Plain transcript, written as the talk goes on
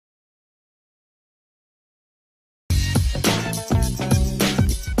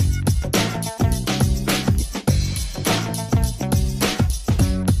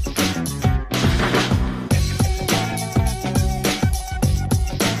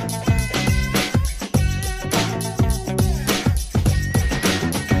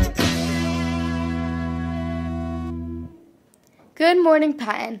Good morning,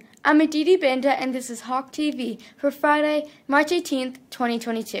 Patton. I'm Aditi Banda, and this is Hawk TV for Friday, March 18th,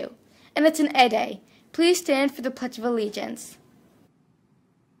 2022. And it's an A Day. Please stand for the Pledge of Allegiance.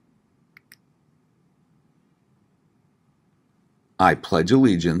 I pledge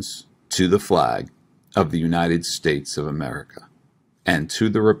allegiance to the flag of the United States of America and to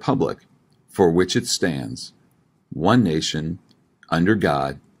the republic for which it stands, one nation, under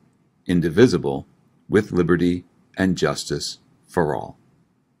God, indivisible, with liberty and justice for all.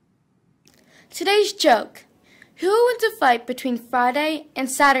 Today's joke. Who wins a fight between Friday and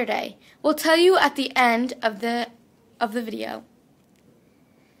Saturday? We'll tell you at the end of the video.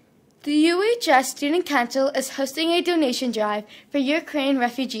 The UHS Student Council is hosting a donation drive for Ukraine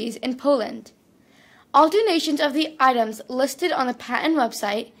refugees in Poland. All donations of the items listed on the Patton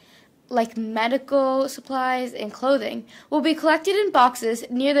website, like medical supplies and clothing, will be collected in boxes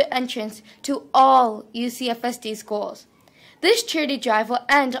near the entrance to all UCFSD schools. This charity drive will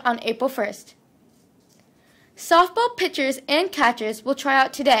end on April 1st. Softball pitchers and catchers will try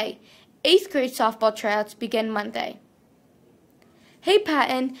out today. 8th grade softball tryouts begin Monday. Hey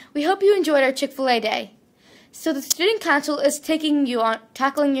Patton, we hope you enjoyed our Chick-fil-A day. So the Student Council is taking you on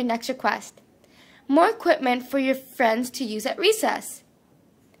tackling your next request. More equipment for your friends to use at recess.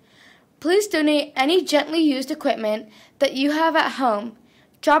 Please donate any gently used equipment that you have at home.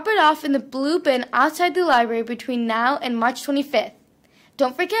 Drop it off in the blue bin outside the library between now and March 25th.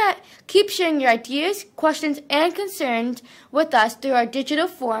 Don't forget, keep sharing your ideas, questions, and concerns with us through our digital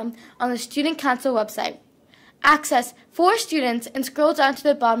forum on the Student Council website. Access for students and scroll down to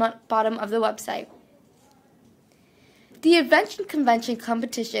the bottom of the website. The Invention Convention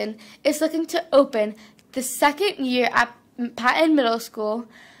competition is looking to open the second year at Patton Middle School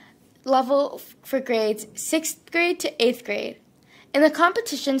level for grades 6th grade to 8th grade. In the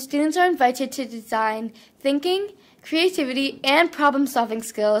competition, students are invited to design thinking, creativity, and problem-solving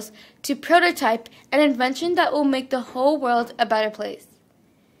skills to prototype an invention that will make the whole world a better place.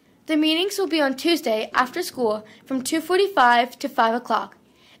 The meetings will be on Tuesday after school from 2:45 to 5 o'clock.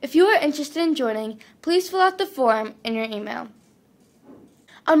 If you are interested in joining, please fill out the form in your email.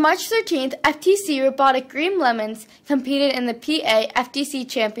 On March 13th, FTC Robotic Green Lemons competed in the PA FTC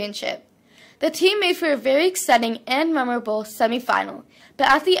Championship. The team made for a very exciting and memorable semifinal, but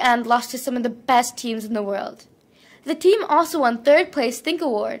at the end lost to some of the best teams in the world. The team also won 3rd place Think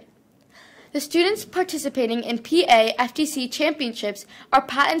Award. The students participating in PA FTC Championships are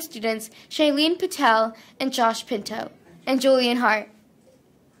Patton students Shailene Patel and Josh Pinto, and Julian Hart.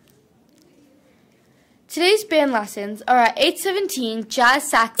 Today's band lessons are at 8:17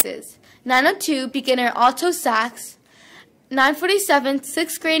 jazz saxes, 9:02 beginner alto sax, 9:47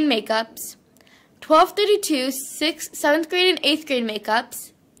 6th grade makeups, 12:32 7th grade and 8th grade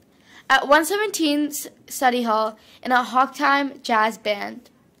makeups, at 1:17 study hall, and at Hawk Time Jazz Band.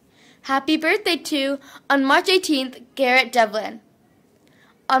 Happy birthday to, on March 18th, Garrett Devlin.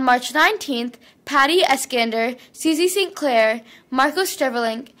 On March 19th, Patty Eskander, Susie St. Clair, Marco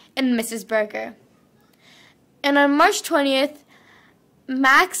Strevelink, and Mrs. Berger. And on March 20th,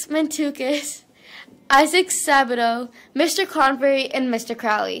 Max Mantukis, Isaac Sabato, Mr. Convery, and Mr.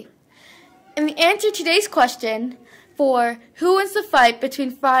 Crowley. And the answer to today's question for who wins the fight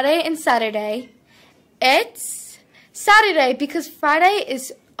between Friday and Saturday, it's Saturday, because Friday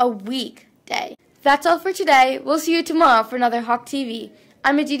is a weekday. That's all for today. We'll see you tomorrow for another Hawk TV.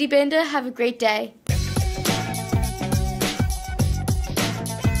 I'm Aditi Banda. Have a great day.